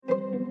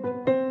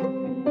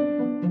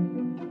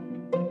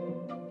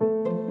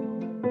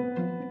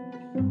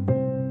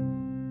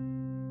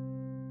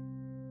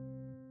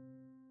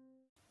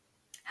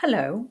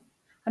Hello,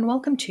 and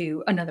welcome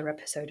to another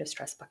episode of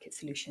Stress Bucket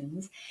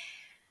Solutions.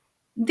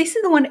 This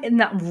is the one in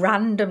that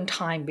random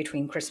time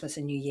between Christmas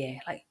and New Year.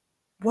 Like,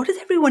 what does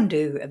everyone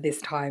do at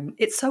this time?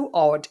 It's so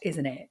odd,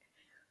 isn't it?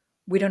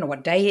 We don't know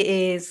what day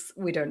it is.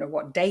 We don't know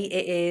what date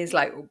it is.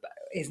 Like,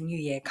 is New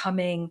Year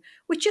coming?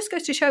 Which just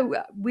goes to show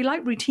we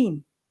like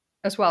routine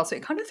as well. So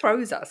it kind of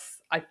throws us,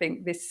 I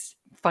think, this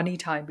funny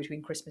time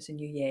between Christmas and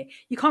New Year.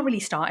 You can't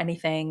really start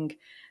anything.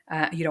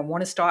 You don't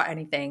want to start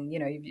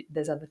anything.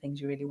 There's other things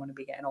you really want to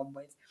be getting on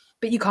with,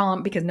 but you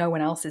can't because no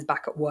one else is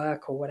back at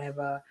work or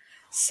whatever.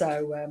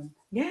 So,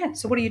 yeah.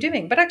 So, what are you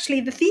doing? But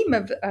actually, the theme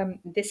of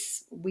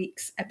this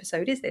week's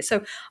episode is this.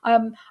 So,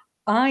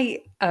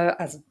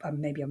 as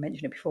maybe I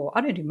mentioned it before, I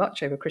don't do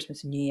much over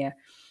Christmas and New Year.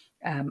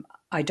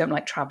 I don't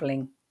like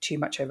traveling too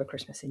much over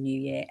Christmas and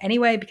New Year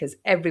anyway, because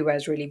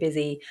everywhere's really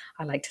busy.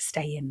 I like to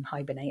stay in and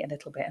hibernate a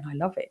little bit, and I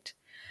love it.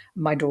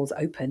 My door's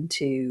open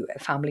to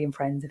family and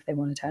friends if they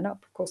want to turn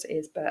up. Of course it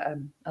is, but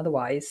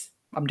otherwise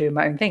I'm doing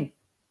my own thing.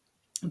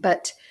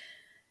 But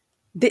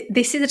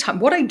this is a time,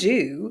 what I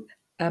do,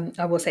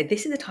 I will say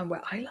this is a time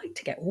where I like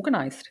to get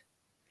organized.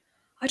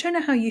 I don't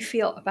know how you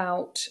feel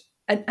about,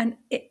 and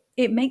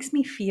it makes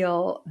me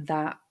feel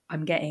that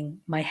I'm getting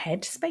my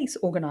head space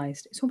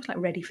organized. It's almost like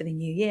ready for the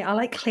new year. I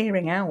like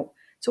clearing out.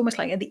 It's almost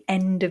like at the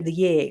end of the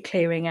year,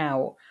 clearing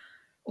out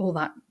all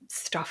that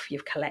stuff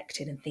you've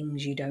collected and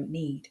things you don't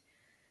need.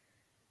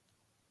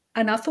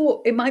 And I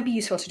thought it might be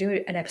useful to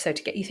do an episode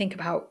to get you think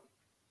about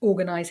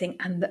organizing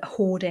and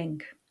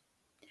hoarding.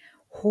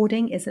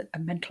 Hoarding is a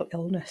mental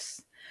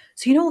illness.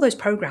 So you know all those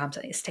programs,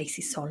 I think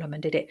Stacey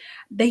Solomon did it.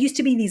 There used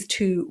to be these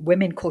two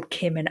women called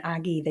Kim and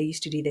Aggie. They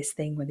used to do this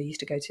thing where they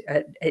used to go to,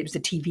 it was a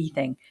TV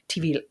thing,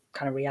 TV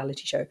kind of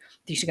reality show.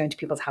 They used to go into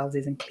people's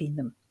houses and clean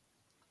them.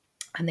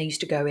 And they used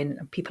to go in,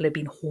 and people had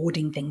been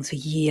hoarding things for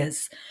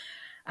years,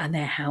 and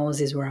their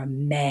houses were a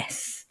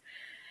mess.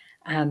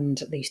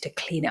 And they used to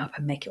clean it up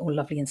and make it all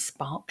lovely and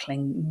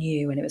sparkling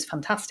new, and it was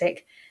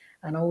fantastic.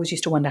 And I always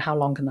used to wonder, how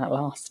long can that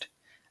last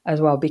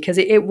as well? Because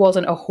it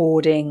wasn't a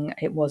hoarding,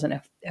 it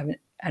wasn't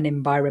an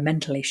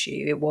environmental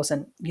issue, it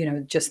wasn't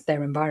just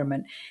their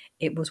environment,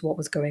 it was what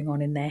was going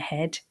on in their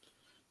head.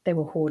 They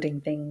were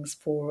hoarding things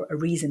for a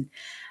reason.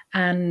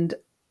 And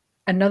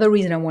another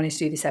reason I wanted to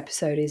do this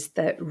episode is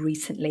that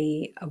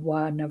recently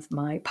one of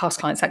my past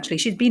clients, actually,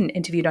 she's been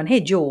interviewed on here,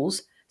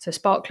 Jules, so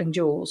Sparkling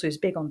Jules, who's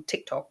big on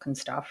TikTok and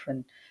stuff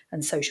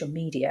and social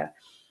media.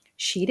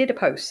 She did a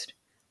post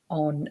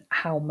on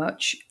how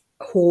much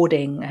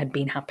hoarding had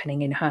been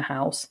happening in her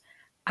house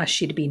as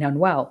she'd been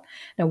unwell.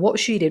 Now, what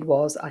she did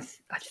was, I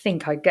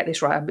think I get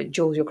this right, but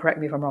Jules, you'll correct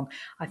me if I'm wrong.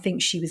 I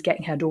think she was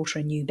getting her daughter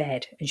a new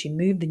bed, and she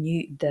moved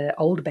the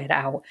old bed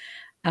out,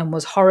 and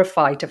was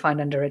horrified to find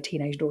under her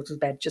teenage daughter's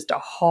bed just a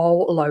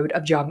whole load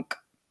of junk.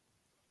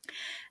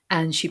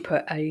 And she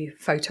put a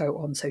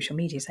photo on social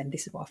media saying,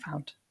 "This is what I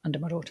found under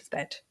my daughter's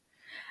bed."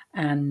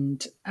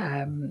 And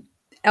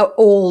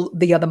all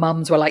the other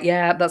mums were like,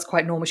 "Yeah, that's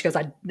quite normal." She goes,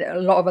 a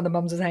lot of other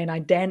mums are saying, "I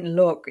daren't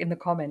look," in the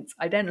comments,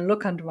 "I daren't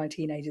look under my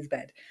teenager's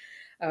bed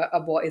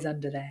of what is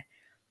under there."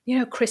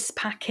 Crisp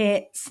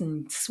packets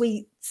and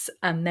sweets.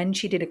 And then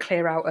she did a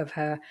clear out of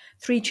her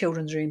 3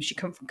 children's rooms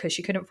because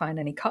she couldn't find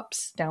any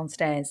cups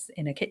downstairs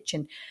in her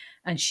kitchen.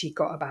 And she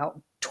got about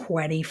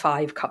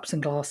 25 cups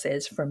and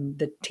glasses from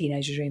the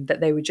teenager's room that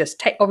they were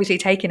just obviously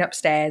taking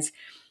upstairs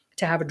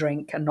to have a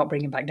drink and not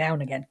bringing back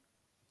down again.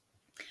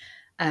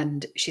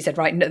 And she said,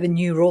 right, the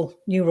new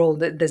rule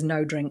that there's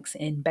no drinks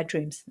in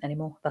bedrooms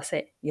anymore. That's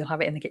it. You'll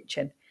have it in the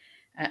kitchen.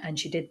 And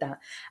she did that.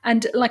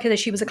 And like I said,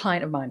 she was a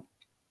client of mine.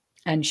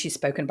 And she's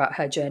spoken about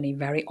her journey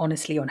very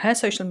honestly on her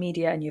social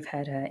media, and you've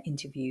heard her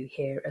interview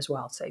here as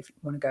well. So if you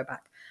want to go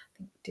back,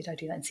 did I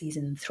do that in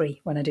season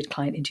 3 when I did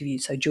client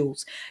interviews? So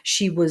Jules,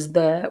 she was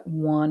the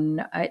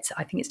one, I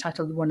think it's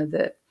titled one of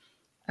the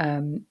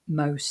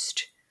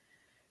most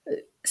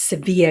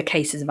severe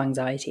cases of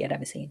anxiety I'd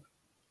ever seen.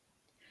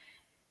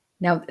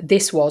 Now,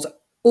 this was,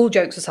 all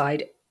jokes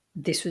aside,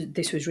 this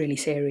was really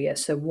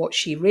serious. So what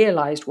she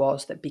realized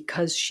was that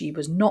because she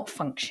was not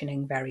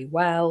functioning very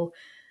well,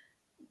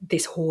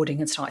 this hoarding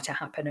had started to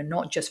happen, and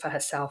not just for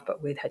herself,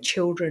 but with her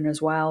children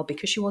as well,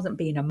 because she wasn't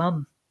being a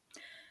mum.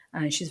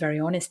 And she's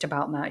very honest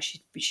about that.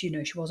 She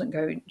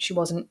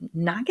wasn't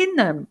nagging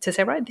them to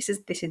say, right,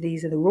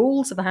 these are the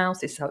rules of the house.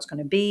 This is how it's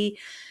going to be.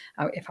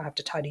 If I have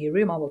to tidy your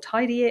room, I will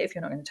tidy it. If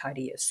you're not going to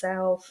tidy it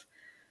yourself.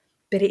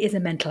 But it is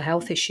a mental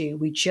health issue.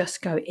 We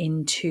just go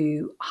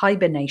into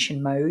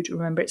hibernation mode.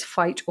 Remember, it's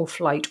fight or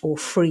flight or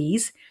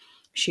freeze.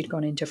 She'd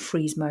gone into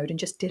freeze mode and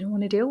just didn't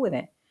want to deal with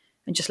it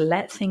and just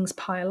let things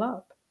pile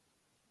up.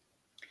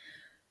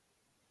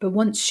 But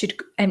once she'd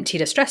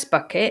emptied a stress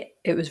bucket,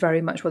 it was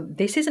very much, well,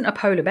 this isn't a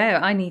polar bear.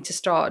 I need to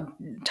start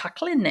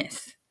tackling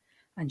this.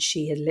 And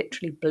she had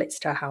literally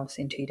blitzed her house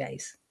in 2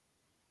 days.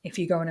 If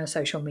you go on her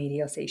social media,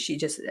 you'll see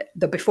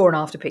the before and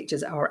after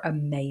pictures are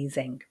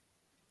amazing.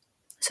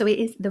 So it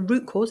is, the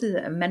root cause is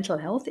a mental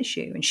health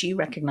issue, and she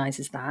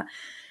recognizes that.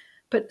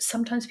 But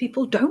sometimes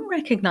people don't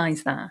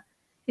recognize that.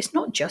 It's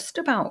not just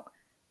about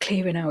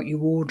clearing out your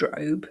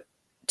wardrobe.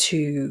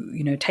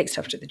 to take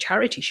stuff to the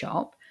charity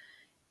shop.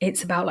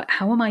 It's about like,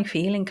 how am I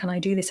feeling? Can I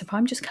do this? If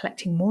I'm just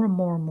collecting more and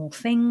more and more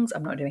things,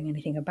 I'm not doing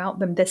anything about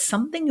them. There's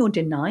something you're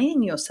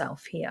denying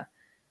yourself here.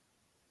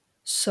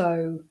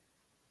 So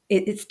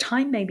it's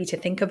time maybe to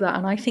think of that.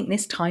 And I think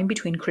this time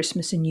between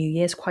Christmas and New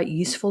Year is quite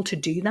useful to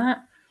do that,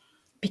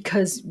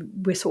 because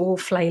we're sort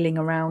of flailing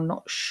around,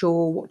 not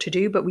sure what to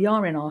do, but we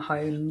are in our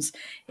homes.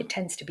 It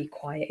tends to be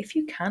quiet. If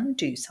you can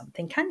do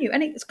something, can you?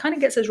 And it kind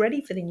of gets us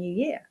ready for the new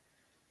year.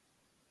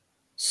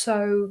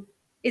 So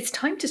it's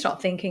time to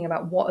start thinking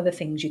about what are the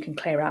things you can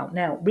clear out.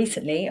 Now,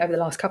 recently, over the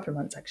last couple of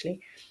months,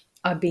 actually,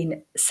 I've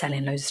been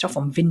selling loads of stuff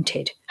on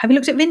Vinted. Have you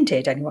looked at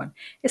Vinted, anyone?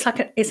 It's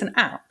an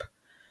app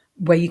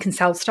where you can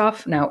sell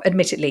stuff. Now,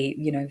 admittedly,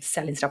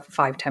 selling stuff for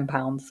 £5,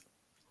 £10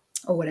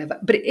 or whatever,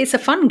 but it's a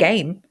fun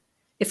game.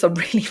 It's a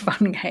really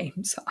fun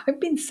game. So I've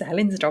been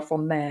selling stuff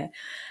on there, and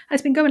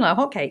it's been going like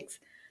hotcakes.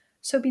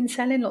 So I've been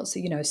selling lots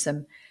of,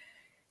 some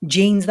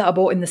jeans that I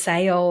bought in the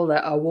sale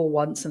that I wore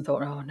once and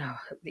thought, oh no,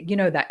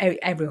 that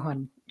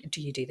everyone,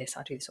 do you do this?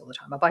 I do this all the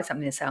time. I buy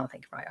something in the sale and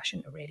think, right, I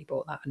shouldn't have really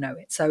bought that. I know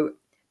it. So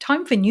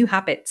time for new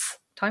habits.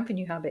 Time for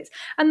new habits.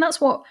 And that's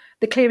what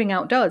the clearing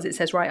out does. It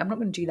says, right, I'm not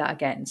going to do that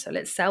again. So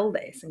let's sell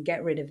this and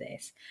get rid of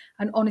this.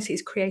 And honestly,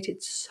 it's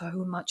created so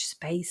much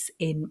space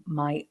in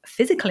my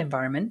physical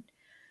environment,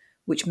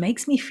 which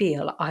makes me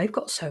feel I've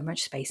got so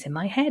much space in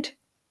my head.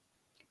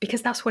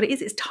 Because that's what it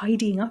is. It's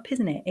tidying up,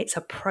 isn't it? It's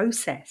a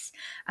process.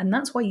 And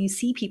that's why you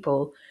see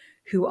people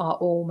who are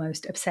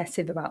almost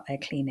obsessive about their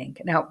cleaning.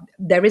 Now,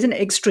 there is an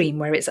extreme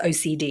where it's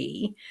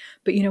OCD,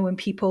 but when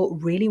people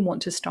really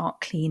want to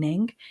start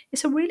cleaning,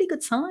 it's a really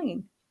good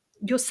sign.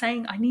 You're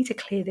saying, I need to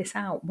clear this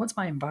out. Once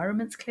my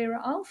environment's clearer,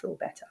 I'll feel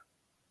better.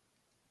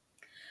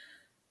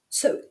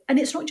 So, and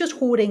it's not just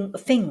hoarding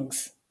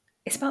things.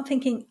 It's about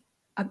thinking,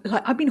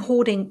 like I've been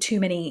hoarding too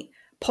many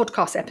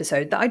podcast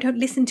episodes that I don't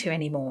listen to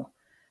anymore.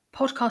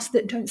 Podcasts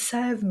that don't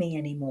serve me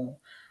anymore.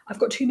 I've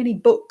got too many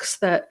books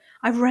that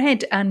I've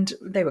read and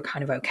they were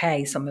kind of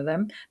okay, some of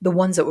them. The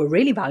ones that were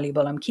really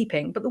valuable, I'm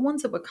keeping, but the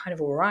ones that were kind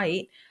of all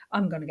right,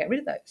 I'm going to get rid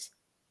of those.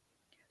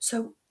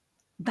 So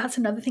that's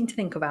another thing to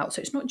think about.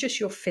 So it's not just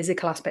your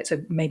physical aspects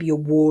of maybe your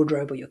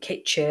wardrobe or your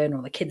kitchen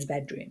or the kids'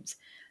 bedrooms,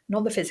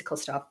 not the physical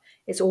stuff.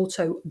 It's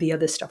also the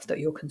other stuff that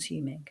you're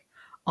consuming.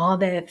 Are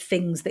there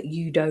things that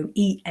you don't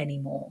eat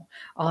anymore?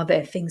 Are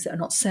there things that are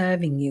not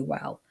serving you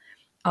well?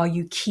 Are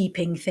you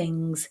keeping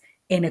things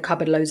in a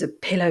cupboard, loads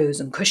of pillows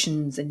and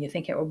cushions, and you're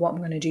thinking, well, what am I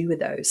going to do with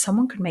those?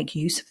 Someone could make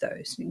use of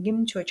those. Give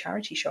them to a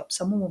charity shop.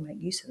 Someone will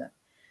make use of them.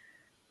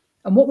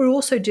 And what we're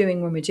also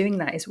doing when we're doing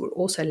that is we're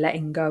also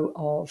letting go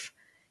of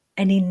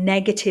any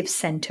negative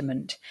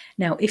sentiment.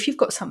 Now, if you've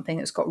got something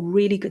that's got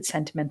really good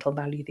sentimental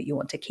value that you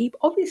want to keep,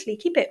 obviously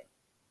keep it.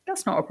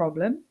 That's not a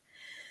problem.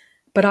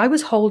 But I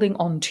was holding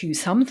on to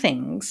some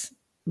things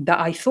that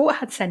I thought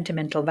had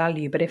sentimental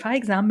value, but if I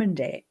examined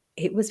it,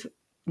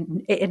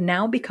 it had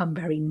now become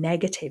very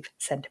negative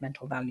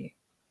sentimental value.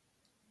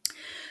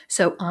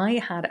 So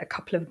I had a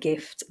couple of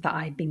gifts that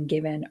I'd been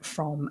given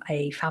from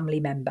a family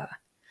member.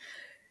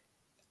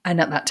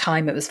 And at that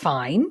time it was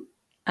fine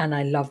and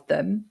I loved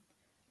them.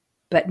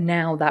 But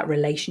now that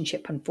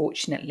relationship,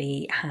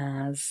 unfortunately,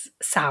 has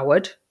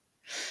soured.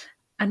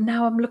 And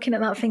now I'm looking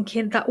at that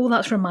thinking that all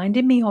that's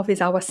reminding me of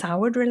is our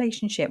soured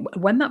relationship.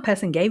 When that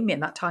person gave me at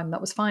that time, that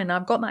was fine.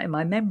 I've got that in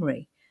my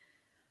memory.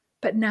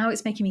 But now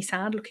it's making me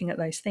sad looking at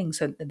those things.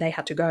 So they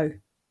had to go.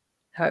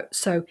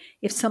 So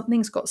if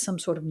something's got some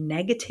sort of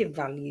negative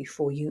value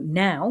for you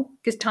now,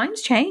 because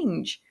times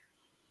change,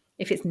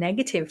 if it's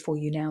negative for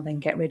you now, then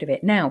get rid of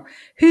it. Now,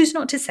 who's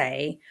not to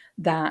say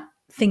that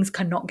things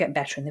cannot get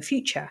better in the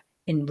future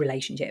in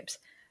relationships?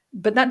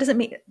 But that doesn't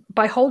mean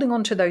by holding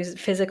on to those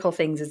physical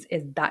things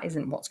that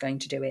isn't what's going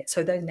to do it.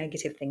 So those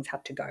negative things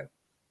have to go.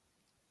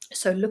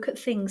 So look at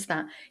things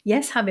that,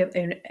 yes, have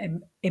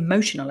an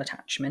emotional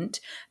attachment,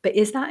 but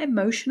is that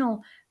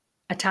emotional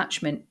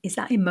attachment, is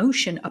that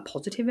emotion a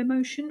positive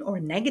emotion or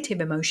a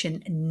negative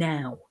emotion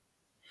now?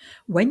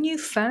 When you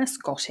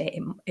first got it,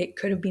 it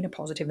could have been a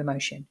positive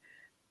emotion.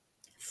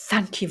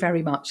 Thank you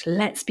very much.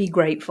 Let's be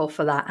grateful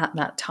for that at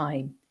that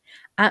time.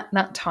 At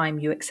that time,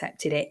 you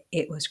accepted it.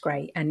 It was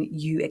great. And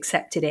you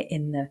accepted it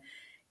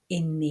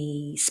in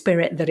the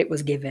spirit that it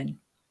was given.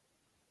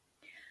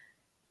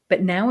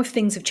 But now if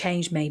things have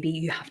changed, maybe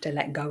you have to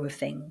let go of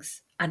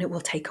things and it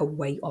will take a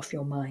weight off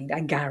your mind.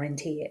 I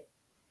guarantee it.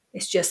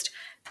 It's just,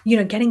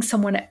 getting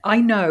someone, I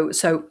know.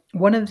 So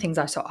one of the things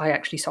I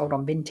actually sold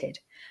on Vinted.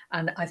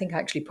 And I think I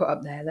actually put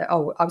up there that,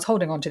 I was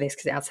holding on to this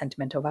because it had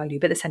sentimental value,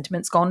 but the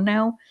sentiment's gone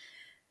now.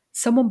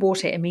 Someone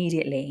bought it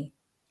immediately.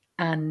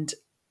 And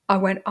I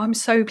went, I'm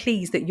so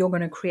pleased that you're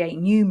going to create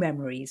new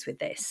memories with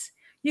this.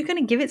 You're going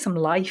to give it some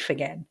life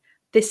again.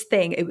 This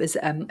thing, it was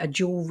a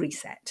jewelry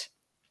set,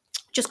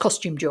 just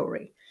costume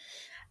jewelry.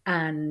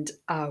 And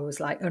I was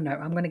like, oh no,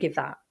 I'm going to give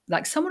that.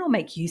 Like someone will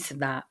make use of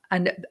that.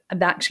 And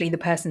actually the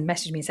person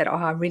messaged me and said,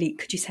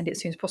 could you send it as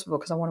soon as possible?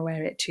 Because I want to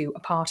wear it to a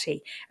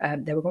party.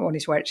 They were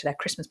wanting to wear it to their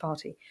Christmas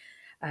party.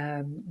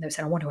 They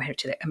said, I want to wear it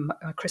to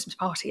a Christmas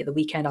party at the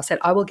weekend. I said,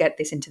 I will get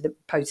this into the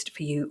post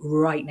for you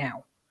right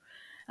now.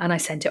 And I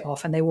sent it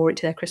off and they wore it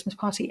to their Christmas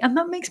party. And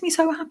that makes me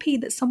so happy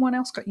that someone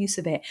else got use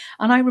of it.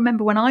 And I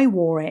remember when I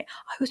wore it,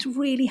 I was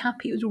really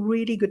happy. It was a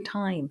really good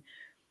time.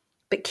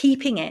 But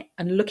keeping it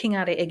and looking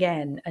at it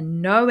again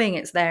and knowing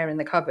it's there in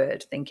the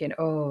cupboard, thinking,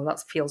 oh, that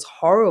feels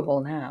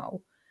horrible now,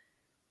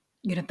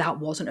 that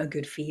wasn't a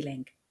good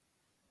feeling.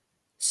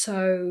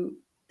 So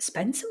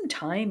spend some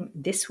time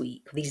this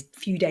week, these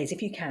few days,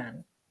 if you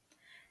can,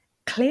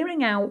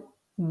 clearing out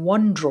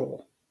one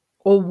drawer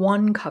or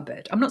one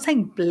cupboard. I'm not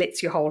saying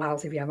blitz your whole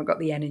house if you haven't got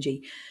the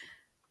energy.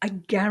 I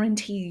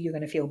guarantee you're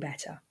going to feel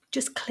better.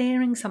 Just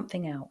clearing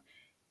something out.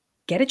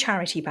 Get a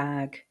charity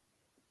bag,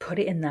 put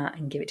it in that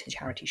and give it to the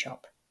charity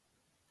shop.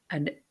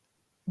 And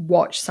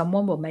watch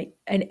someone will make,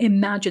 and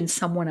imagine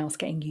someone else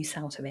getting use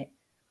out of it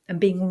and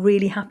being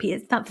really happy.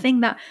 It's that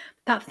thing that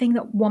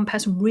one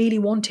person really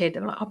wanted.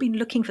 They're like, I've been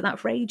looking for that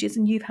for ages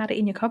and you've had it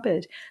in your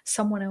cupboard.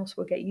 Someone else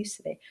will get used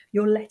to it.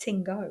 You're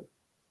letting go.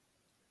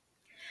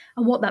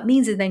 And what that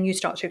means is then you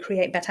start to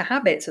create better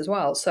habits as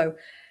well. So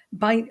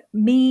by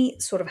me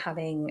sort of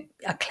having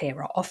a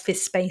clearer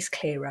office space,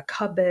 clearer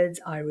cupboards,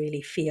 I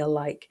really feel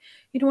like,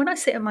 when I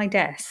sit at my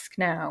desk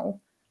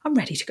now, I'm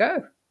ready to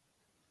go.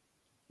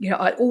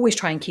 I always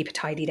try and keep a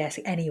tidy desk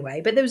anyway,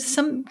 but there's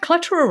some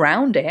clutter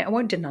around it. I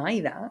won't deny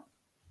that.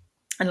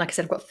 And like I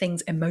said, I've got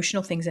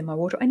emotional things in my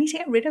wardrobe. I need to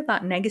get rid of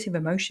that negative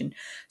emotion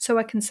so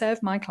I can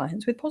serve my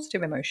clients with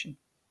positive emotion.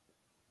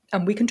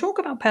 And we can talk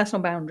about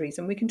personal boundaries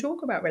and we can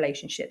talk about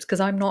relationships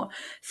because I'm not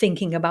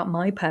thinking about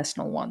my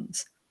personal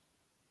ones,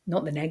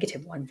 not the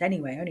negative ones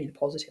anyway, only the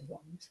positive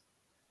ones.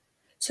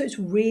 So it's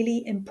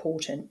really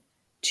important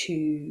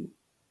to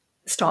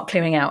start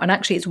clearing out. And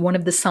actually, it's one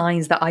of the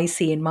signs that I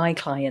see in my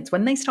clients.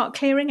 When they start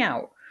clearing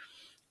out,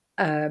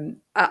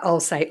 I'll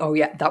say, oh,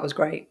 yeah, that was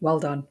great.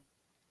 Well done.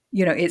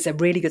 It's a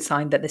really good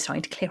sign that they're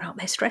starting to clear out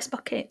their stress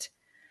bucket.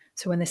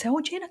 So when they say, oh,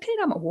 Jen, I cleared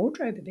out my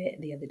wardrobe a bit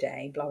the other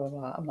day, blah, blah,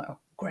 blah. I'm like, oh,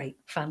 great,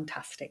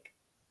 fantastic.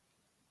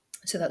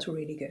 So that's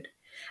really good.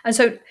 And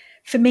so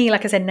for me,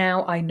 like I said,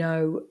 now I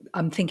know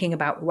I'm thinking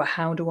about, well,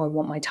 how do I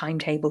want my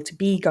timetable to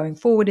be going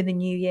forward in the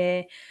new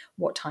year?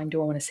 What time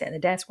do I want to sit at the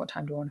desk? What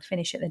time do I want to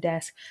finish at the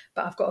desk?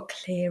 But I've got a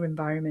clear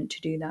environment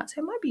to do that.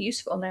 So it might be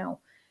useful now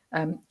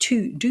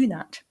to do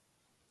that.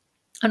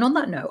 And on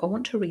that note, I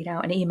want to read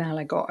out an email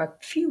I got a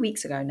few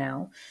weeks ago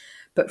now,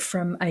 but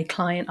from a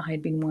client I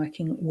had been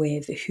working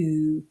with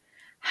who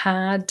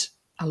had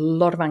a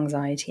lot of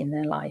anxiety in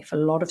their life, a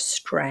lot of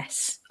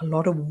stress, a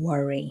lot of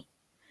worry.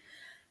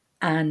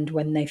 And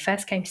when they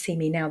first came to see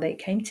me, now they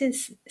came to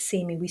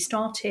see me, we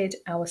started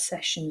our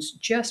sessions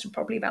just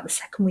probably about the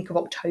second week of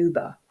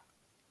October.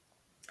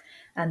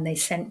 And they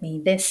sent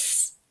me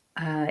this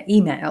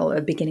email at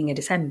the beginning of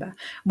December.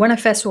 When I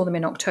first saw them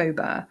in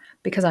October,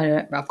 because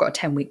I've got a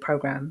 10-week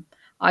program,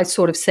 I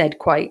sort of said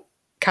quite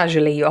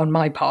casually on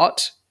my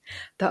part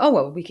that, oh,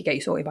 well, we could get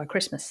you sorted by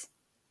Christmas.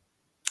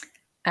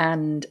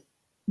 And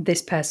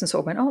this person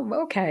sort of went,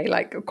 oh, okay,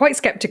 like quite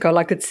skeptical,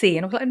 I could see.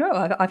 And I was like,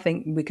 no, I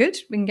think we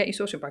can get you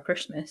sorted by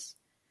Christmas.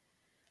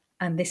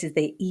 And this is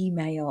the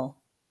email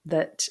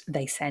that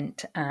they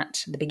sent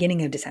at the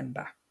beginning of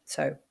December.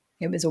 So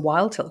it was a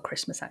while till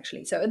Christmas,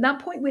 actually. So at that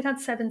point, we'd had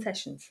 7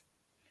 sessions.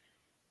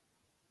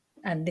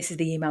 And this is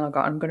the email I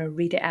got. I'm going to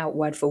read it out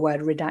word for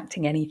word,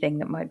 redacting anything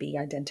that might be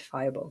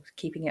identifiable,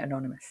 keeping it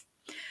anonymous.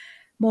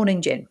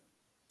 Morning, Gin.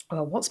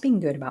 Well, what's been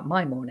good about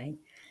my morning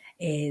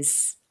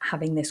is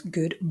having this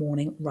good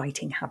morning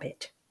writing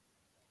habit.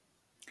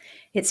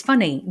 It's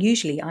funny,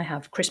 usually I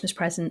have Christmas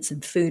presents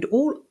and food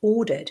all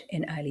ordered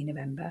in early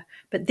November,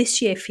 but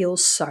this year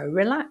feels so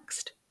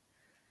relaxed.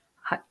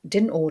 I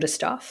didn't order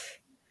stuff.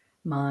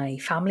 My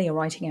family are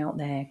writing out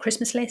their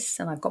Christmas lists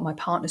and I've got my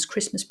partner's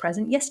Christmas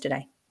present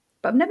yesterday.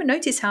 But I've never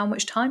noticed how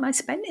much time I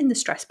spent in the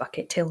stress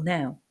bucket till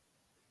now.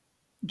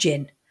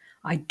 Gin,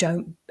 I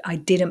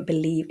didn't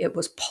believe it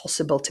was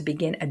possible to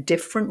begin a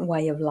different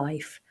way of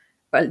life,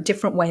 a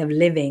different way of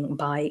living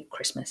by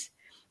Christmas.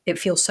 It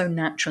feels so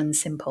natural and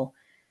simple.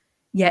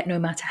 Yet no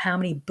matter how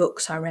many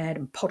books I read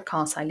and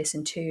podcasts I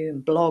listened to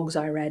and blogs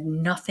I read,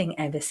 nothing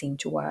ever seemed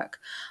to work.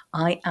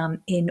 I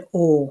am in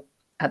awe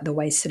at the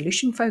way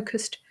solution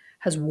focused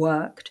has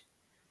worked.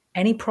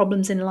 Any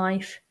problems in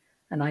life,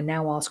 and I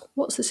now ask,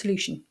 what's the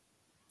solution?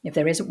 If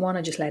there isn't one,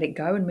 I just let it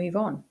go and move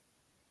on.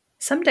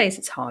 Some days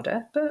it's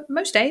harder, but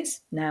most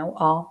days now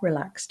are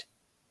relaxed.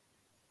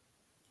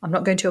 I'm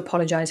not going to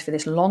apologize for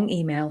this long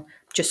email.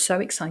 Just so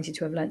excited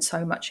to have learnt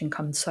so much and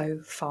come so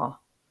far.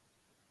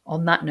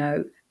 On that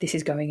note, this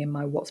is going in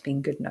my What's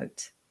Been Good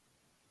notes.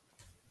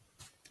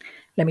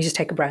 Let me just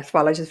take a breath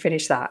while I just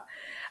finish that.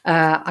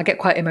 I get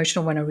quite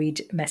emotional when I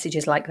read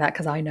messages like that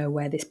because I know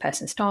where this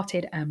person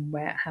started and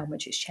how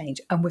much it's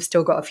changed. And we've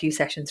still got a few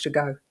sessions to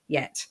go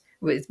yet.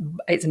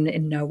 It's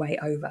in no way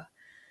over.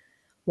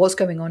 What's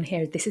going on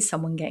here? This is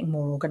someone getting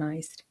more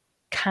organized.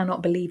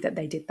 Cannot believe that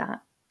they did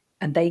that.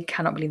 And they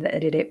cannot believe that they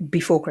did it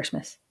before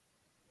Christmas.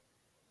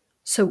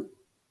 So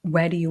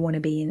where do you want to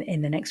be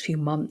in the next few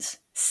months?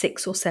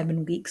 6 or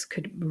 7 weeks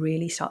could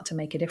really start to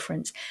make a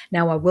difference.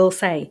 Now, I will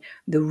say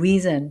the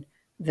reason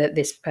that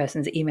this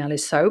person's email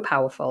is so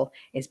powerful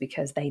is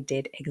because they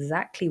did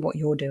exactly what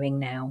you're doing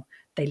now.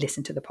 They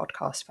listened to the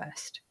podcast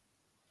first.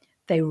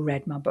 They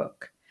read my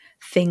book.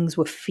 Things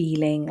were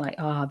feeling like,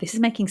 this is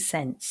making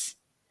sense.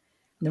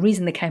 And the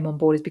reason they came on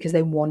board is because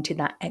they wanted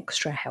that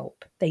extra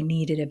help. They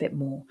needed a bit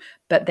more.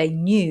 But they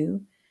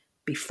knew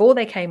before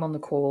they came on the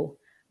call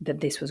that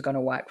this was going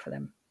to work for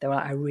them. They were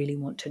like, I really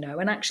want to know.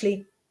 And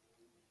actually,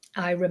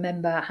 I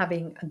remember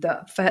having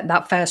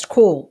that first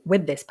call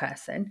with this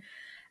person.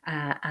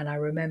 And I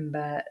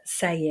remember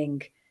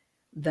saying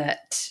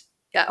that,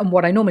 and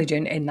what I normally do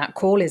in that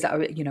call is that,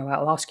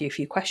 I'll ask you a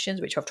few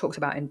questions, which I've talked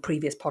about in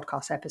previous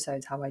podcast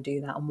episodes, how I do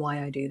that and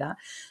why I do that.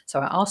 So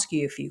I ask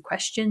you a few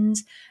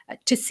questions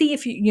to see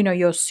if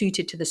you're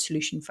suited to the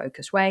solution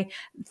focused way.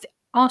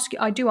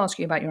 I do ask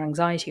you about your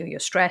anxiety or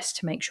your stress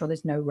to make sure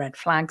there's no red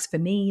flags for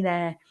me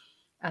there.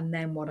 And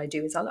then what I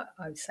do is I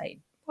would say,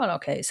 well,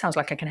 okay, it sounds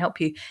like I can help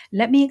you.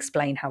 Let me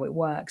explain how it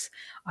works.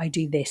 I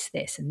do this,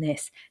 this, and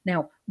this.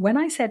 Now, when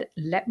I said,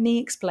 let me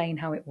explain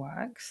how it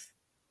works,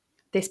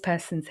 this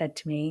person said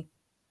to me,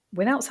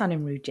 without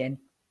sounding rude, Jen,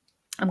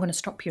 I'm going to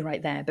stop you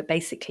right there. But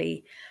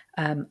basically,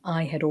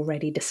 I had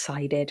already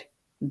decided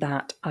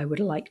that I would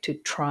like to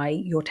try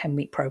your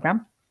 10-week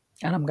program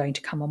and I'm going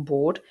to come on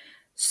board.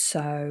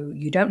 So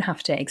you don't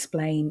have to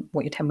explain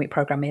what your 10-week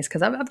program is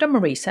because I've done my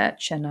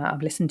research and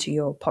I've listened to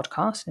your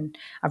podcast and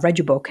I've read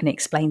your book and it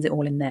explains it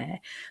all in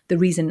there. The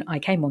reason I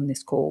came on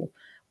this call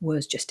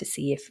was just to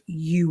see if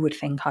you would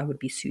think I would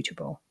be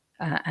suitable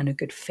and a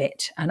good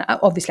fit. And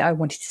obviously I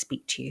wanted to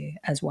speak to you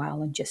as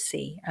well and just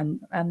see.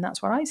 And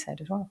that's what I said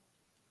as well.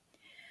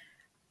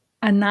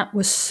 And that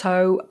was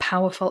so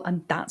powerful.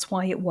 And that's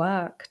why it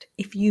worked.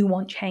 If you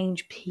want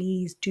change,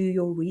 please do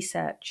your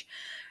research.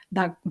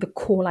 That the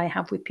call I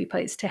have with people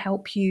is to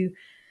help you,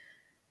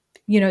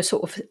 it's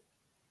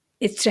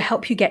to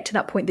help you get to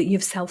that point that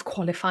you've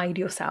self-qualified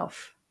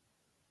yourself.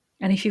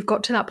 And if you've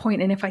got to that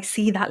point, and if I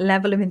see that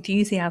level of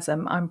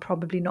enthusiasm, I'm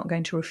probably not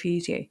going to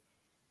refuse you.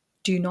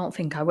 Do not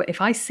think I will.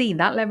 If I see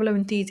that level of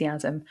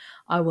enthusiasm,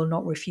 I will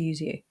not refuse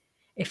you.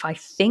 If I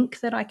think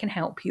that I can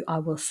help you, I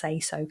will say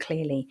so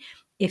clearly.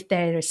 If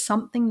there is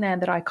something there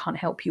that I can't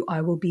help you,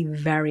 I will be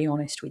very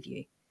honest with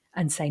you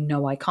and say,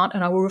 no, I can't.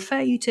 And I will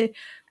refer you to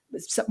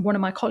one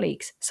of my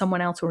colleagues,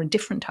 someone else, or a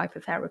different type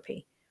of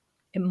therapy.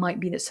 It might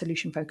be that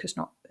solution focus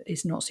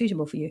is not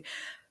suitable for you.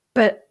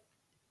 But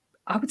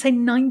I would say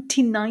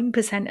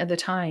 99% of the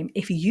time,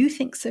 if you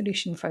think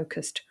solution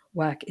focused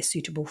work is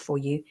suitable for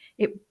you,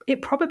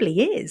 it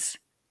probably is.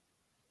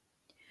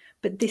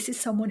 But this is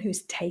someone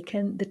who's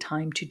taken the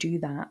time to do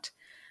that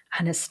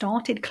and has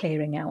started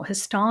clearing out,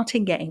 has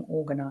started getting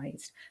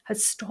organized,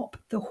 has stopped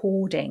the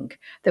hoarding.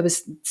 There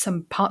was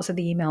some parts of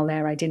the email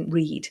there I didn't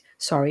read,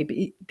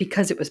 sorry,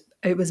 because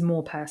it was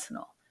more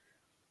personal.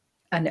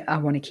 And I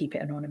want to keep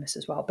it anonymous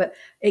as well. But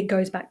it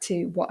goes back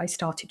to what I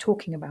started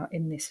talking about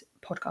in this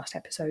podcast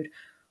episode.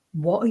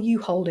 What are you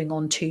holding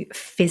on to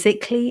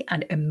physically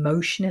and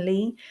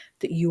emotionally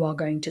that you are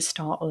going to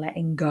start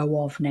letting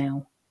go of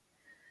now?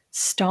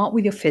 Start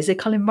with your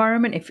physical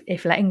environment.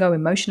 If letting go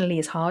emotionally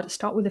is hard,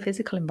 start with the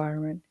physical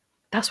environment.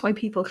 That's why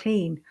people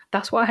clean.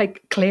 That's why I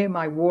clear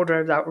my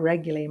wardrobes out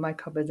regularly, my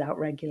cupboards out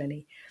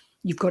regularly.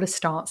 You've got to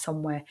start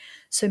somewhere.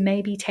 So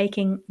maybe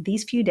taking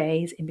these few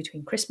days in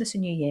between Christmas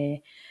and New Year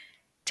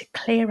to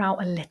clear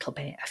out a little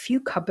bit, a few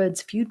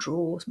cupboards, a few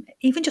drawers,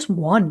 even just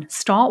one.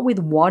 Start with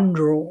one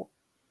drawer.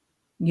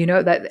 You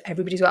know that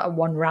everybody's got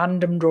one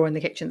random drawer in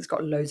the kitchen that's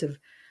got loads of,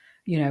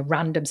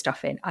 random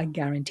stuff in. I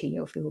guarantee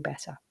you'll feel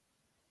better.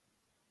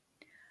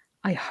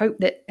 I hope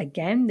that,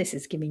 again, this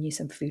is giving you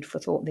some food for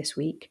thought this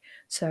week.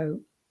 So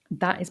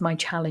that is my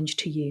challenge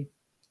to you.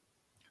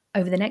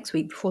 Over the next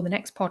week, before the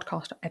next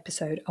podcast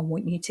episode, I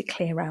want you to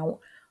clear out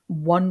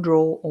one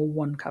drawer or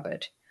one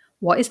cupboard.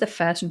 What is the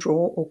first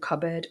drawer or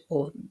cupboard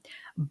or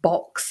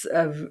box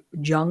of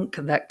junk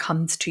that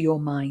comes to your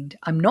mind?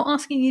 I'm not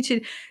asking you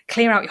to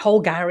clear out your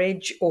whole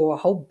garage or a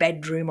whole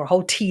bedroom or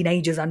whole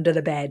teenagers under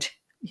the bed.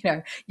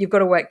 You've got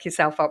to work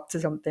yourself up to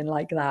something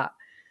like that.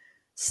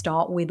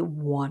 Start with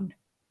one.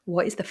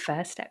 What is the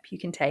first step you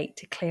can take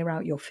to clear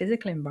out your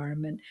physical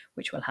environment,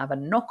 which will have a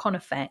knock-on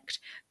effect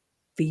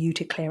for you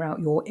to clear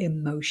out your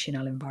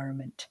emotional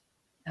environment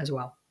as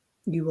well?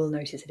 You will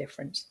notice a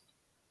difference.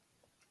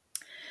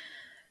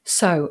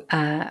 So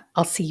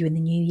I'll see you in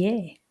the new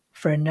year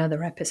for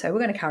another episode. We're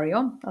going to carry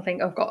on. I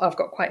think I've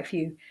got quite a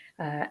few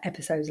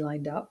episodes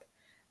lined up.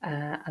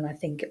 And I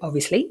think,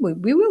 obviously,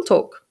 we will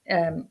talk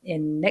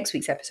in next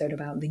week's episode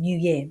about the new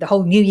year, the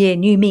whole new year,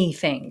 new me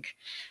thing.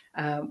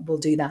 We'll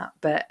do that.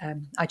 But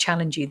I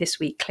challenge you this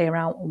week, clear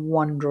out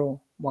one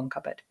drawer, one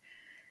cupboard.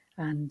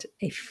 And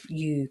if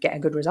you get a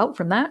good result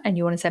from that and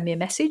you want to send me a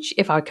message,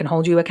 if I can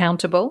hold you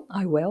accountable,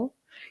 I will.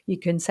 You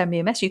can send me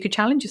a message. You could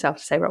challenge yourself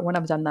to say, right, when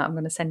I've done that, I'm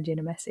going to send you in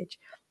a message.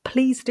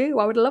 Please do.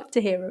 I would love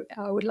to hear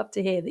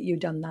that you've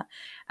done that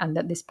and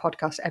that this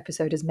podcast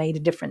episode has made a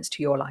difference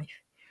to your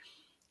life.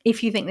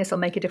 If you think this will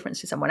make a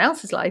difference to someone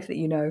else's life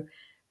that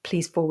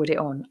please forward it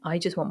on. I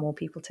just want more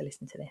people to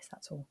listen to this,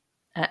 that's all.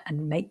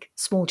 And make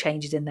small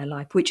changes in their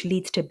life, which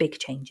leads to big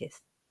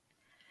changes.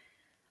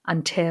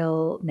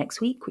 Until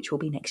next week, which will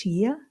be next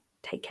year,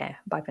 take care.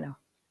 Bye for now.